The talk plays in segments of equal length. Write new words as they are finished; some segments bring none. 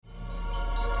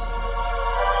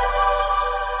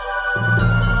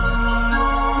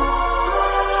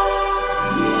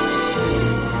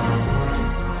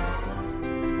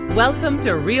Welcome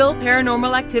to Real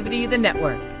Paranormal Activity, the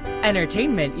network.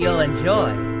 Entertainment you'll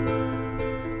enjoy.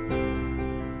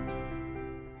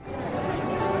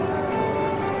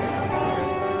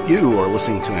 You are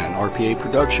listening to an RPA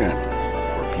production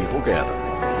where people gather.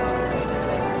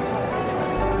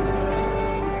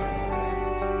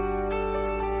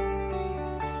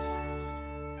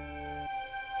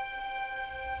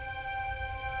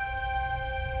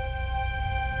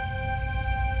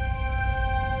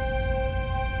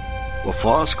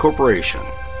 LaFosse Corporation,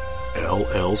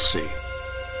 LLC.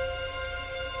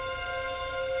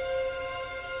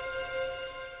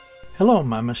 Hello,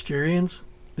 my Mysterians.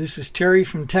 This is Terry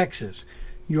from Texas,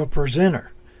 your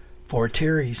presenter for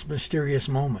Terry's Mysterious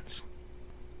Moments.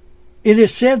 It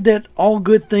is said that all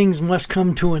good things must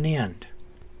come to an end.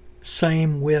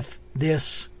 Same with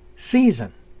this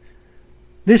season.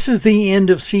 This is the end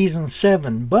of Season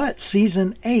 7, but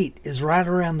Season 8 is right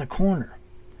around the corner.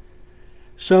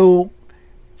 So,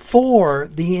 for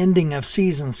the ending of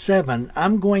Season 7,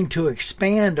 I'm going to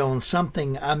expand on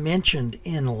something I mentioned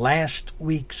in last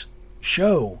week's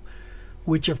show,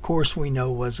 which of course we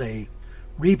know was a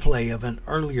replay of an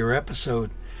earlier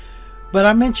episode. But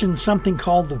I mentioned something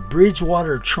called the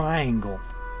Bridgewater Triangle,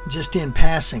 just in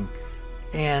passing,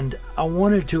 and I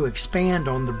wanted to expand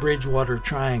on the Bridgewater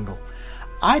Triangle.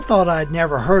 I thought I'd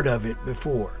never heard of it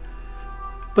before,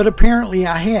 but apparently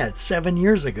I had 7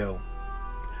 years ago.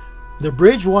 The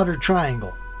Bridgewater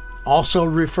Triangle, also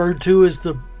referred to as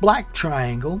the Black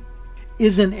Triangle,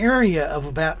 is an area of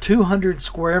about 200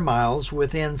 square miles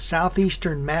within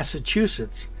southeastern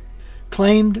Massachusetts,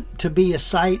 claimed to be a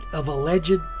site of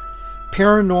alleged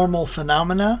paranormal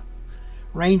phenomena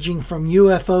ranging from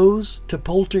UFOs to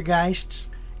poltergeists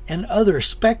and other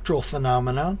spectral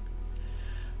phenomena,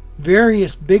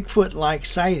 various Bigfoot-like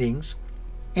sightings,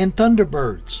 and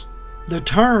thunderbirds. The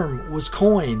term was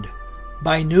coined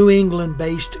by New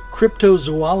England-based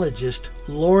cryptozoologist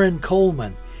Loren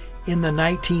Coleman in the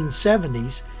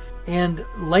 1970s and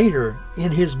later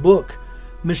in his book,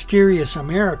 Mysterious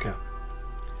America.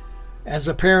 As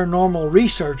a paranormal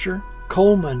researcher,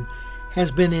 Coleman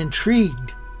has been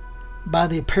intrigued by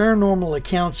the paranormal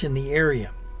accounts in the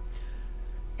area,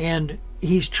 and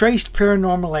he's traced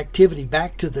paranormal activity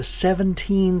back to the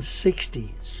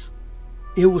 1760s.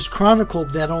 It was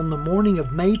chronicled that on the morning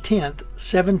of May 10th,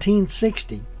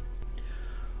 1760,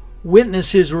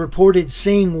 witnesses reported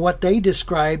seeing what they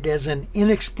described as an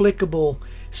inexplicable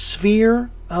sphere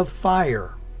of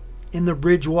fire in the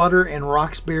Bridgewater and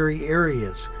Roxbury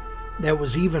areas that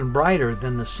was even brighter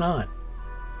than the sun.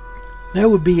 That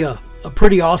would be a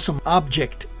pretty awesome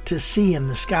object to see in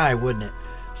the sky, wouldn't it?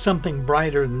 Something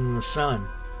brighter than the sun.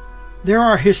 There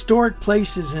are historic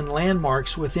places and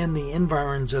landmarks within the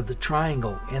environs of the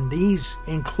triangle, and these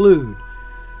include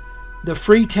the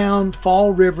Freetown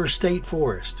Fall River State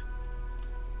Forest.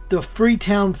 The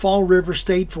Freetown Fall River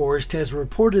State Forest has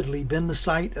reportedly been the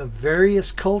site of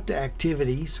various cult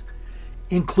activities,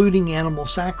 including animal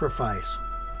sacrifice,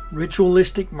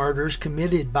 ritualistic murders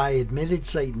committed by admitted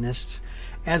Satanists,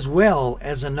 as well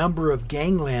as a number of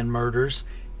gangland murders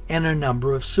and a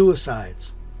number of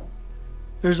suicides.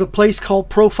 There's a place called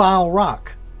Profile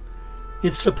Rock.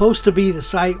 It's supposed to be the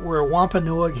site where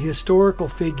Wampanoag historical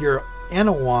figure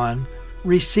Anawan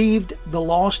received the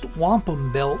lost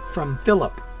wampum belt from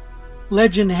Philip.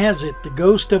 Legend has it the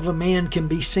ghost of a man can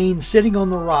be seen sitting on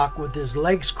the rock with his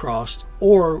legs crossed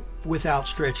or with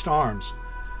outstretched arms.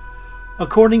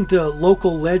 According to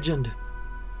local legend,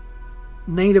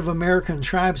 Native American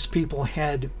tribespeople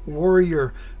had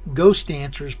warrior ghost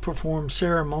dancers perform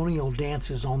ceremonial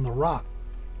dances on the rock.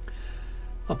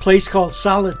 A place called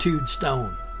Solitude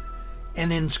Stone,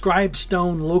 an inscribed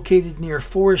stone located near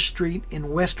Forest Street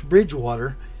in West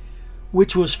Bridgewater,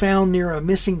 which was found near a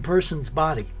missing person's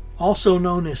body. Also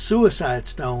known as Suicide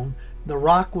Stone, the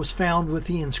rock was found with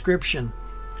the inscription,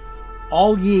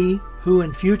 "All ye who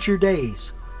in future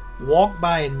days walk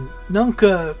by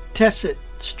Nunkatesset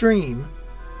stream,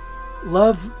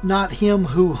 love not him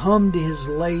who hummed his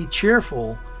lay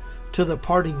cheerful to the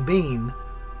parting beam,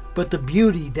 but the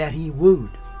beauty that he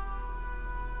wooed."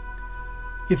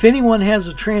 If anyone has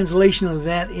a translation of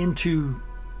that into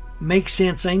Make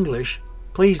Sense English,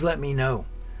 please let me know.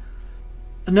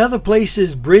 Another place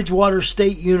is Bridgewater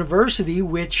State University,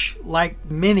 which, like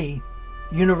many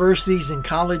universities and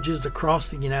colleges across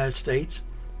the United States,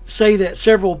 say that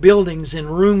several buildings and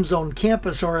rooms on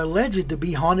campus are alleged to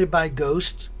be haunted by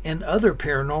ghosts and other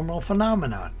paranormal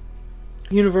phenomena.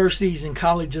 Universities and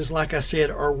colleges, like I said,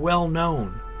 are well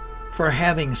known for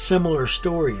having similar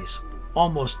stories.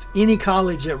 Almost any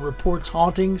college that reports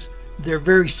hauntings, they're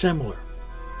very similar.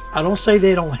 I don't say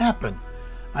they don't happen.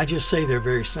 I just say they're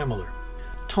very similar.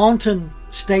 Taunton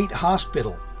State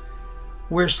Hospital,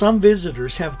 where some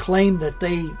visitors have claimed that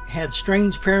they had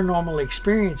strange paranormal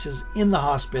experiences in the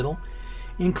hospital,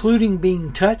 including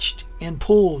being touched and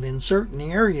pulled in certain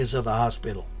areas of the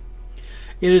hospital.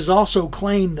 It is also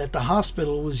claimed that the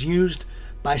hospital was used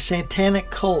by satanic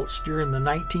cults during the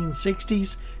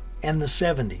 1960s and the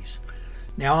 70s.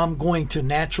 Now, I'm going to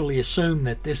naturally assume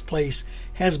that this place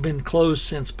has been closed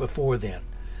since before then,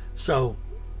 so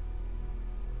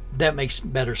that makes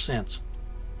better sense.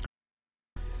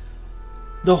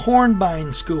 The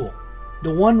Hornbein School.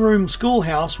 The one-room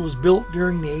schoolhouse was built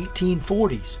during the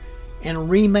 1840s and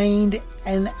remained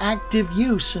in active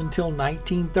use until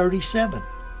 1937.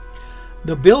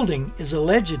 The building is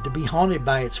alleged to be haunted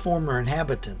by its former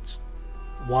inhabitants.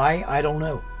 Why, I don't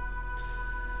know.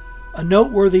 A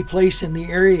noteworthy place in the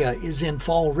area is in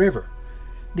Fall River,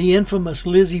 the infamous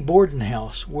Lizzie Borden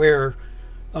house, where,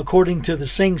 according to the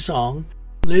sing-song,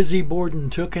 Lizzie Borden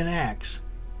took an axe,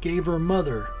 gave her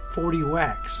mother 40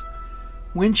 whacks.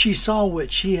 When she saw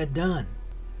what she had done,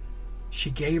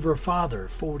 she gave her father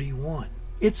 41.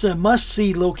 It's a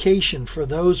must-see location for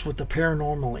those with a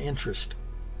paranormal interest.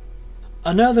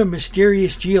 Another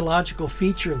mysterious geological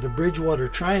feature of the Bridgewater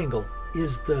Triangle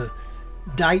is the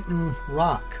Dighton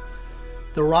Rock.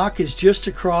 The rock is just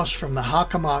across from the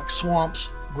Hockomock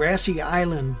Swamp's grassy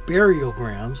island burial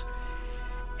grounds,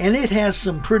 and it has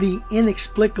some pretty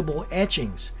inexplicable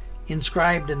etchings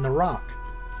inscribed in the rock.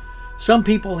 Some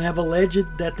people have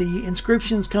alleged that the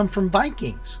inscriptions come from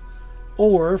Vikings,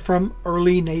 or from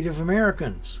early Native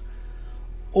Americans,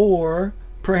 or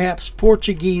perhaps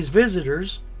Portuguese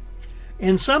visitors,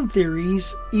 and some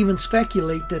theories even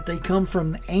speculate that they come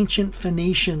from ancient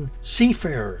Phoenician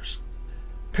seafarers.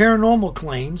 Paranormal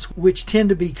claims, which tend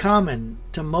to be common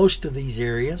to most of these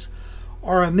areas,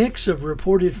 are a mix of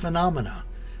reported phenomena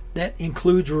that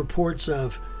includes reports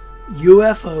of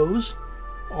UFOs,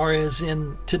 or as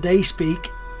in today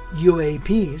speak,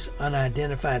 UAPs,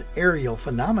 unidentified aerial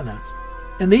phenomena.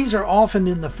 And these are often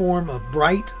in the form of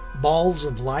bright balls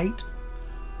of light,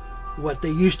 what they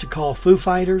used to call Foo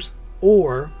Fighters,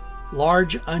 or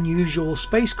large unusual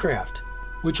spacecraft,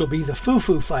 which will be the Foo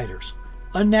Fighters.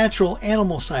 Unnatural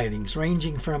animal sightings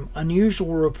ranging from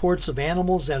unusual reports of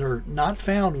animals that are not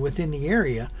found within the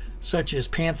area, such as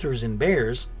panthers and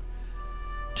bears,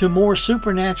 to more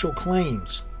supernatural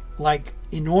claims like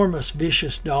enormous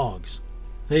vicious dogs.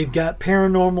 They've got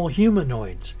paranormal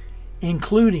humanoids,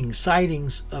 including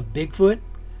sightings of Bigfoot,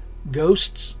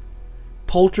 ghosts,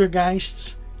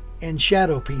 poltergeists, and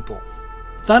shadow people.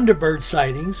 Thunderbird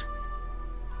sightings,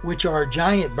 which are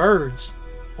giant birds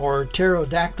or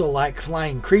pterodactyl-like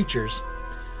flying creatures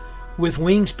with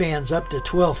wingspans up to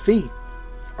 12 feet,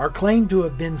 are claimed to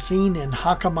have been seen in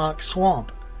Hockomock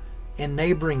Swamp and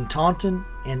neighboring Taunton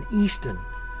and Easton,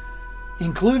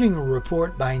 including a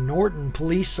report by Norton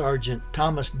Police Sergeant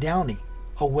Thomas Downey,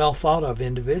 a well-thought-of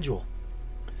individual.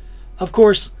 Of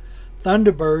course,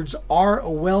 Thunderbirds are a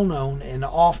well-known and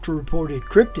oft-reported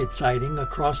cryptid sighting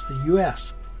across the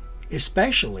U.S.,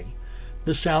 especially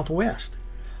the Southwest.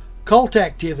 Cult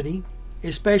activity,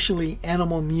 especially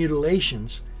animal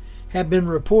mutilations, have been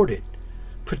reported,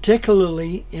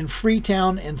 particularly in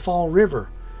Freetown and Fall River,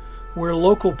 where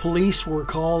local police were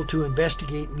called to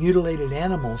investigate mutilated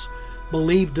animals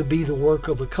believed to be the work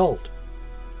of a cult.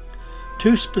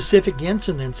 2 specific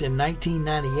incidents in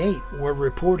 1998 were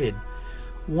reported,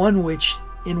 one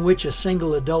in which a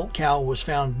single adult cow was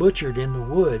found butchered in the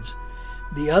woods,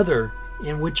 the other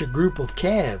in which a group of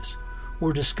calves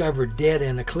were discovered dead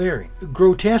in a clearing,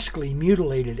 grotesquely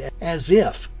mutilated as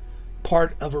if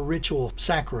part of a ritual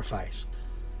sacrifice.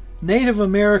 Native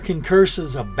American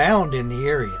curses abound in the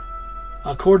area.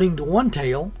 According to one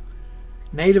tale,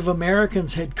 Native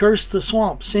Americans had cursed the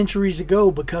swamp centuries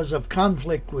ago because of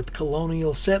conflict with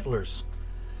colonial settlers.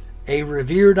 A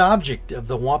revered object of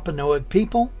the Wampanoag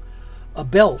people, a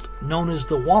belt known as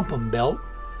the Wampum Belt,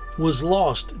 was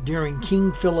lost during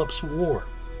King Philip's War.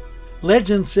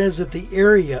 Legend says that the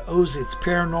area owes its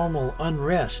paranormal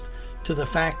unrest to the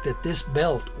fact that this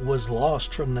belt was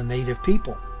lost from the native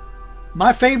people.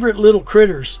 My favorite little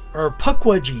critters are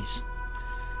pukwudgies,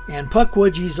 and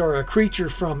pukwudgies are a creature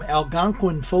from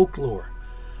Algonquin folklore.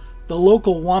 The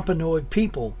local Wampanoag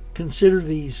people consider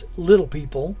these little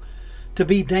people to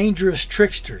be dangerous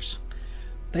tricksters.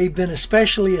 They've been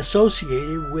especially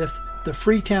associated with the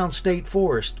Freetown State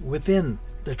Forest within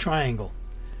the Triangle.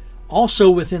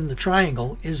 Also within the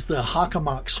Triangle is the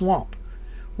Hockomock Swamp,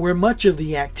 where much of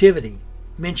the activity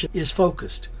mentioned is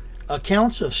focused.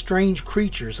 Accounts of strange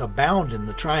creatures abound in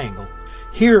the Triangle.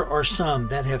 Here are some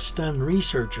that have stunned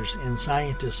researchers and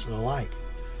scientists alike.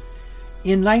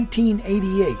 In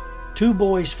 1988, two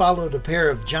boys followed a pair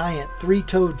of giant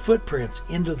three-toed footprints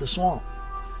into the swamp.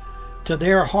 To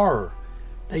their horror,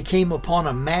 they came upon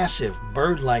a massive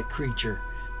bird-like creature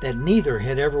that neither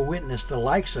had ever witnessed the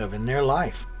likes of in their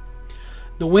life.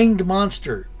 The winged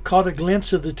monster caught a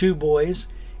glimpse of the two boys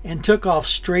and took off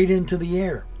straight into the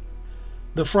air.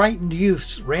 The frightened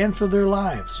youths ran for their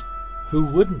lives. Who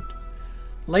wouldn't?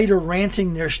 Later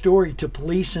ranting their story to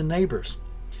police and neighbors.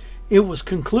 It was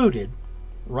concluded,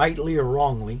 rightly or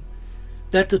wrongly,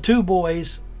 that the two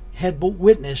boys had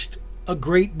witnessed a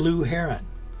great blue heron,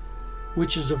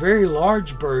 which is a very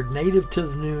large bird native to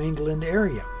the New England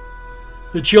area.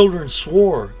 The children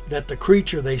swore that the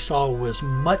creature they saw was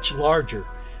much larger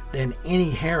than any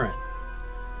heron,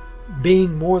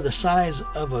 being more the size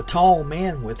of a tall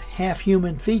man with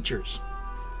half-human features.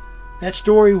 That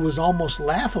story was almost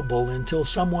laughable until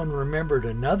someone remembered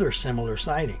another similar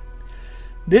sighting.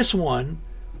 This one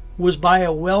was by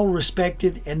a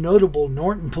well-respected and notable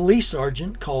Norton police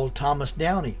sergeant called Thomas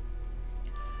Downey.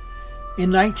 In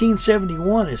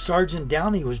 1971, as Sergeant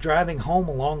Downey was driving home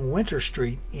along Winter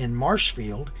Street in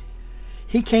Marshfield,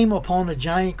 he came upon a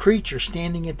giant creature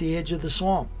standing at the edge of the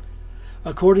swamp.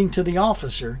 According to the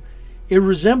officer, it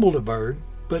resembled a bird,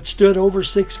 but stood over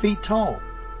 6 feet tall.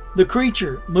 The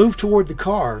creature moved toward the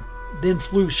car, then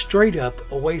flew straight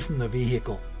up away from the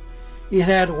vehicle. It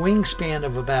had a wingspan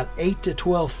of about 8 to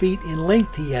 12 feet in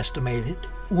length, he estimated.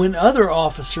 When other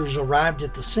officers arrived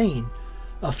at the scene,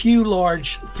 a few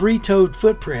large three-toed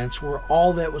footprints were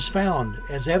all that was found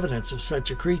as evidence of such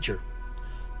a creature.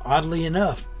 Oddly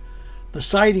enough, the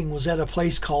sighting was at a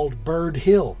place called Bird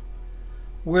Hill,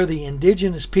 where the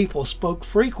indigenous people spoke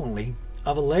frequently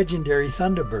of a legendary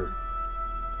thunderbird.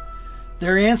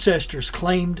 Their ancestors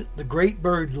claimed the great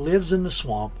bird lives in the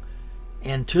swamp,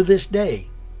 and to this day,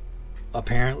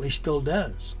 apparently still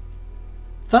does.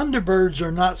 Thunderbirds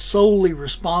are not solely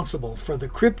responsible for the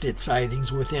cryptid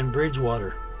sightings within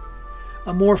Bridgewater.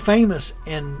 A more famous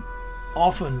and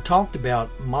often talked about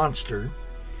monster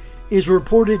is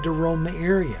reported to roam the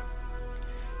area.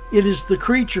 It is the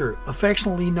creature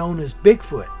affectionately known as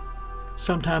Bigfoot,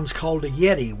 sometimes called a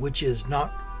Yeti, which is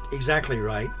not exactly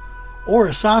right, or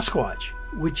a Sasquatch,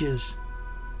 which is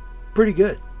pretty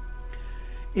good.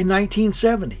 In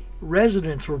 1970,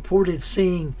 residents reported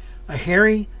seeing a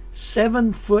hairy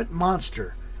 7-foot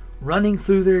monster running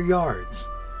through their yards,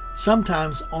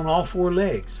 sometimes on all 4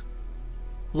 legs.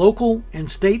 Local and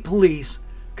state police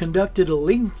conducted a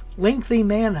lengthy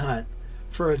manhunt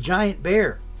for a giant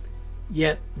bear,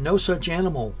 yet no such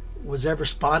animal was ever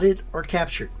spotted or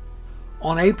captured.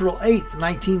 On April 8,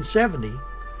 1970,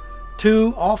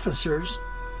 2 officers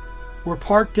were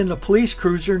parked in a police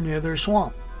cruiser near their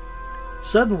swamp.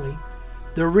 Suddenly,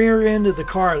 the rear end of the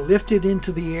car lifted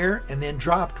into the air and then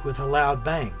dropped with a loud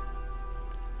bang.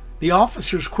 The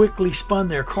officers quickly spun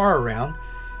their car around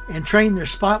and trained their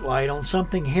spotlight on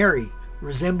something hairy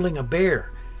resembling a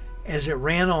bear as it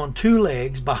ran on 2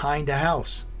 legs behind a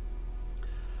house.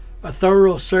 A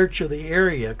thorough search of the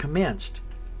area commenced,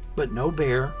 but no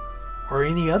bear or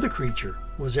any other creature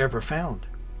was ever found.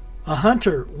 A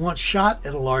hunter once shot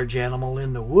at a large animal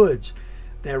in the woods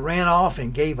that ran off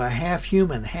and gave a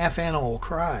half-human, half-animal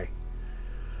cry.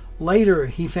 Later,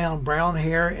 he found brown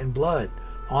hair and blood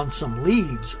on some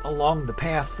leaves along the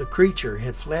path the creature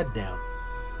had fled down.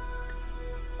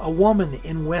 A woman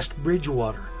in West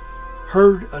Bridgewater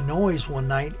heard a noise one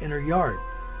night in her yard.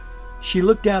 She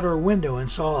looked out her window and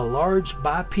saw a large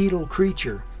bipedal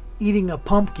creature eating a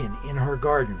pumpkin in her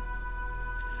garden.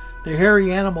 The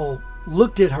hairy animal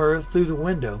looked at her through the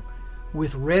window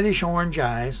with reddish-orange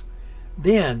eyes,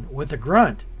 then, with a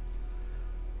grunt,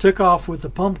 took off with the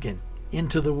pumpkin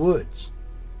into the woods.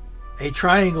 A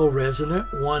Triangle resident,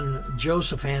 one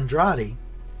Joseph Andrade,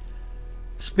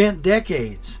 spent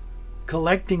decades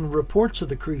collecting reports of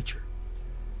the creature.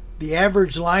 The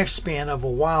average lifespan of a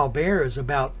wild bear is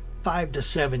about 5 to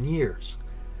 7 years.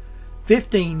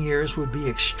 15 years would be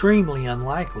extremely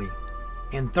unlikely,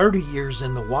 and 30 years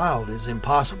in the wild is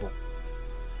impossible.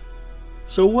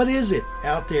 So what is it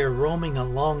out there roaming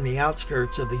along the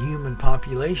outskirts of the human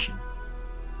population?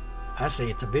 I say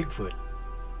it's a Bigfoot.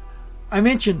 I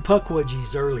mentioned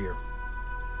Pukwudgies earlier.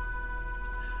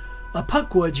 A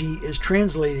Pukwudgie is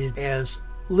translated as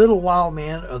little wild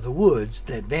man of the woods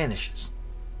that vanishes,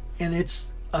 and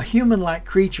it's a human-like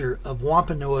creature of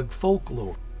Wampanoag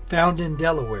folklore found in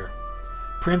Delaware,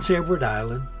 Prince Edward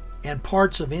Island, and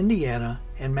parts of Indiana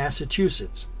and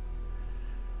Massachusetts.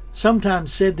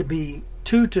 Sometimes said to be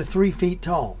 2 to 3 feet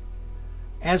tall.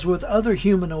 As with other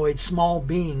humanoid small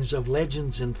beings of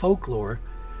legends and folklore,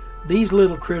 these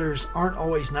little critters aren't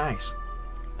always nice.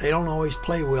 they don't always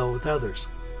play well with others.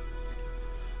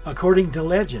 According to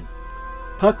legend,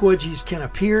 Pukwudgies can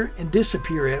appear and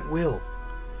disappear at will.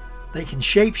 They can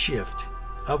shapeshift,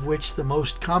 of which the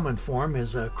most common form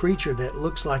is a creature that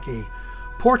looks like a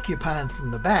porcupine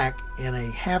from the back and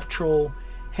a half-troll,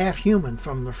 half-human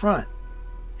from the front,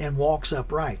 and walks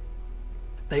upright.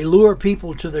 They lure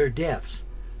people to their deaths.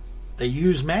 They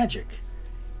use magic,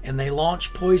 and they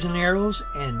launch poison arrows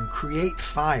and create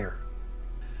fire.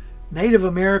 Native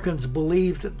Americans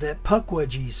believed that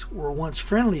Pukwudgies were once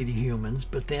friendly to humans,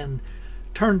 but then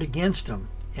turned against them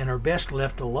and are best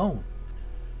left alone.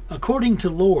 According to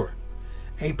lore,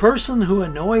 a person who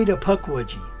annoyed a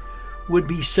Pukwudgie would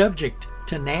be subject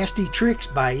to nasty tricks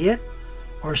by it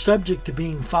or subject to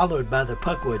being followed by the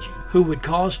Pukwudgie, who would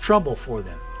cause trouble for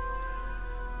them.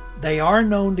 They are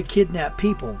known to kidnap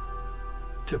people,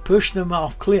 to push them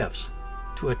off cliffs,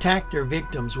 to attack their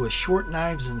victims with short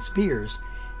knives and spears,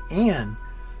 and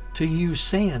to use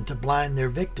sand to blind their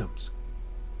victims.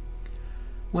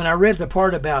 When I read the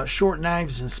part about short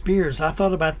knives and spears, I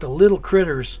thought about the little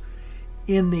critters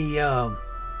in the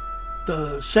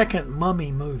second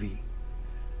Mummy movie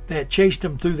that chased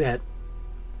them through that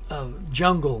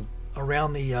jungle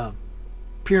around the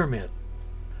pyramid.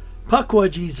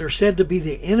 Pukwudgies are said to be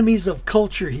the enemies of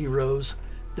culture heroes,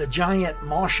 the giant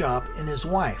Mashop and his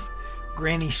wife,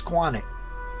 Granny Squanick.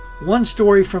 One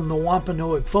story from the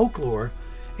Wampanoag folklore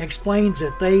explains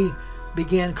that they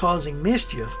began causing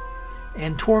mischief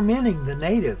and tormenting the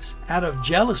natives out of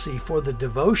jealousy for the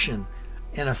devotion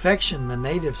and affection the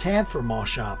natives had for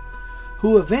Mashop,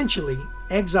 who eventually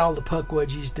exiled the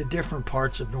Pukwudgies to different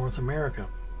parts of North America.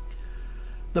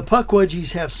 The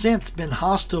Pukwudgies have since been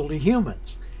hostile to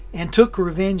humans and took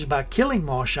revenge by killing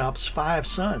Mashop's 5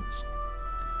 sons.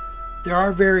 There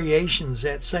are variations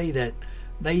that say that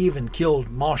they even killed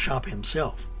Mashop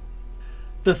himself.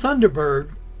 The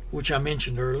Thunderbird, which I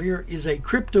mentioned earlier, is a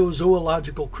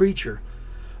cryptozoological creature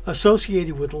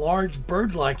associated with large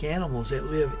bird-like animals that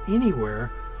live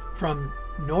anywhere from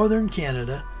northern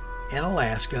Canada and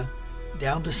Alaska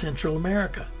down to Central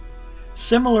America.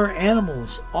 Similar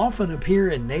animals often appear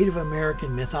in Native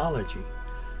American mythology.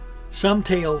 Some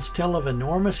tales tell of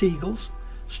enormous eagles,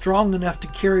 strong enough to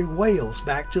carry whales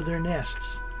back to their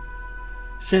nests.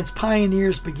 Since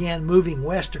pioneers began moving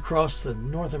west across the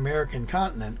North American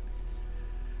continent,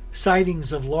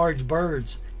 sightings of large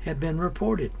birds have been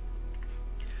reported.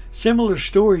 Similar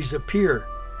stories appear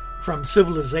from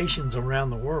civilizations around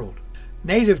the world.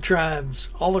 Native tribes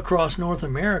all across North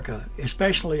America,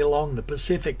 especially along the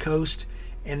Pacific coast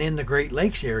and in the Great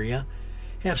Lakes area,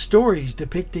 have stories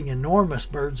depicting enormous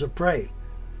birds of prey.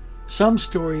 Some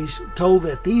stories told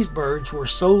that these birds were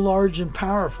so large and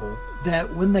powerful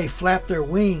that when they flapped their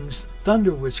wings,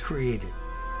 thunder was created.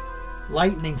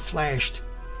 Lightning flashed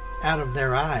out of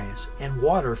their eyes, and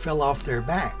water fell off their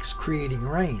backs, creating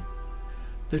rain.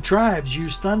 The tribes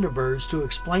used thunderbirds to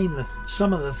explain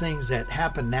some of the things that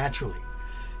happen naturally,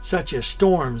 such as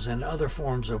storms and other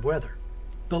forms of weather.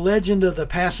 The legend of the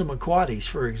Passamaquoddies,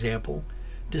 for example,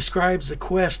 describes the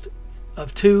quest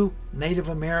of 2 Native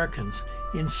Americans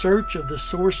in search of the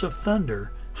source of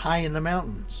thunder high in the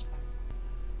mountains.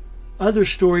 Other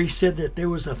stories said that there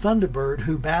was a thunderbird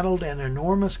who battled an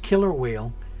enormous killer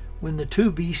whale. When the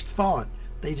 2 beasts fought,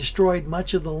 they destroyed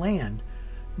much of the land,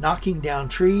 knocking down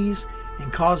trees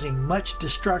and causing much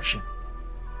destruction.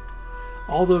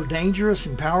 Although dangerous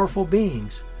and powerful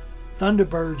beings,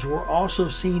 thunderbirds were also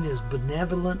seen as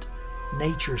benevolent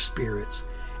nature spirits,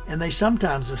 and they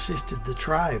sometimes assisted the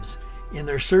tribes in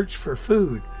their search for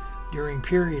food during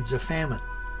periods of famine.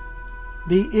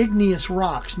 The igneous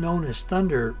rocks known as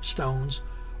thunderstones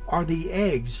are the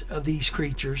eggs of these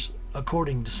creatures,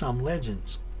 according to some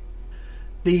legends.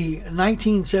 The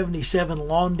 1977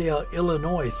 Lawndale,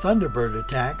 Illinois Thunderbird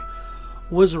attack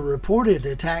was a reported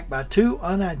attack by 2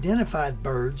 unidentified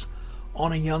birds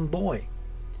on a young boy.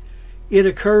 It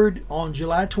occurred on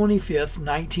July 25,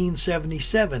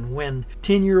 1977, when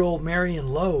 10-year-old Marion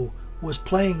Lowe was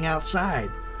playing outside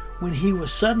when he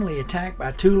was suddenly attacked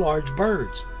by 2 large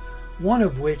birds, one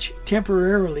of which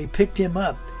temporarily picked him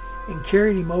up and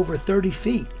carried him over 30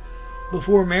 feet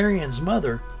before Marion's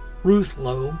mother, Ruth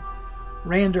Lowe,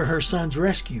 ran to her son's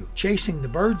rescue, chasing the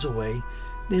birds away,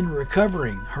 then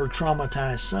recovering her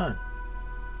traumatized son.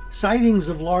 Sightings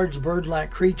of large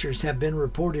bird-like creatures have been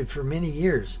reported for many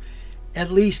years,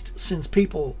 at least since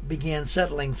people began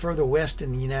settling further west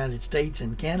in the United States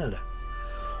and Canada.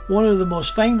 One of the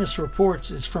most famous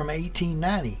reports is from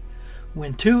 1890,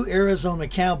 when 2 Arizona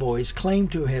cowboys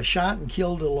claimed to have shot and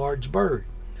killed a large bird.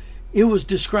 It was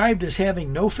described as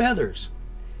having no feathers,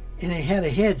 and it had a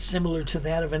head similar to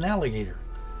that of an alligator.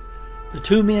 The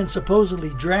two men supposedly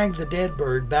dragged the dead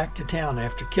bird back to town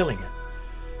after killing it.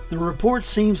 The report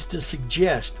seems to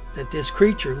suggest that this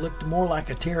creature looked more like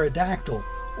a pterodactyl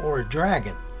or a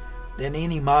dragon than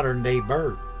any modern-day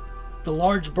bird. The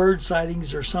large bird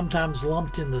sightings are sometimes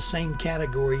lumped in the same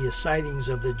category as sightings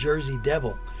of the Jersey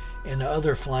Devil and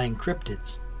other flying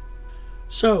cryptids.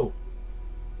 So,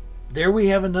 there we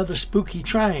have another spooky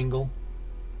triangle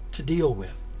to deal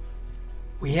with.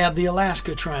 We have the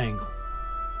Alaska Triangle,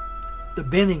 the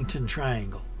Bennington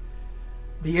Triangle,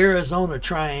 the Arizona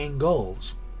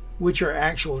Triangles, which are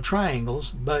actual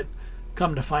triangles, but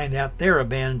come to find out they're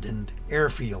abandoned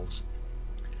airfields.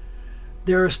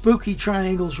 There are spooky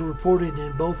triangles reported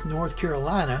in both North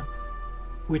Carolina,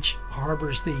 which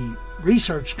harbors the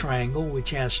Research Triangle,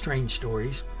 which has strange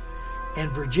stories,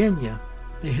 and Virginia,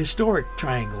 the Historic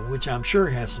Triangle, which I'm sure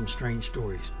has some strange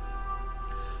stories.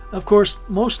 Of course,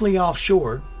 mostly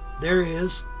offshore, there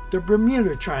is the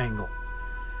Bermuda Triangle,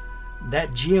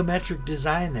 that geometric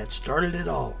design that started it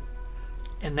all.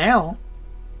 And now,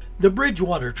 the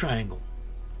Bridgewater Triangle.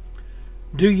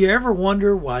 Do you ever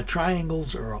wonder why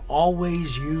triangles are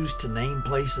always used to name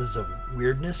places of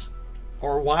weirdness?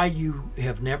 Or why you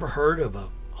have never heard of a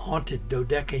haunted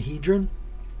dodecahedron?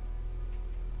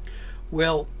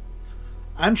 Well,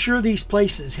 I'm sure these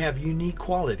places have unique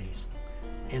qualities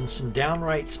and some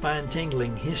downright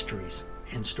spine-tingling histories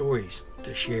and stories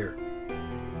to share.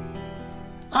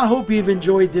 I hope you've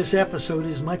enjoyed this episode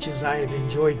as much as I have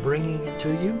enjoyed bringing it to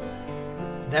you.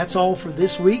 That's all for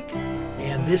this week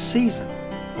and this season.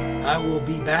 I will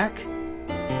be back,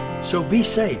 so be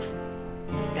safe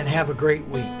and have a great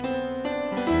week.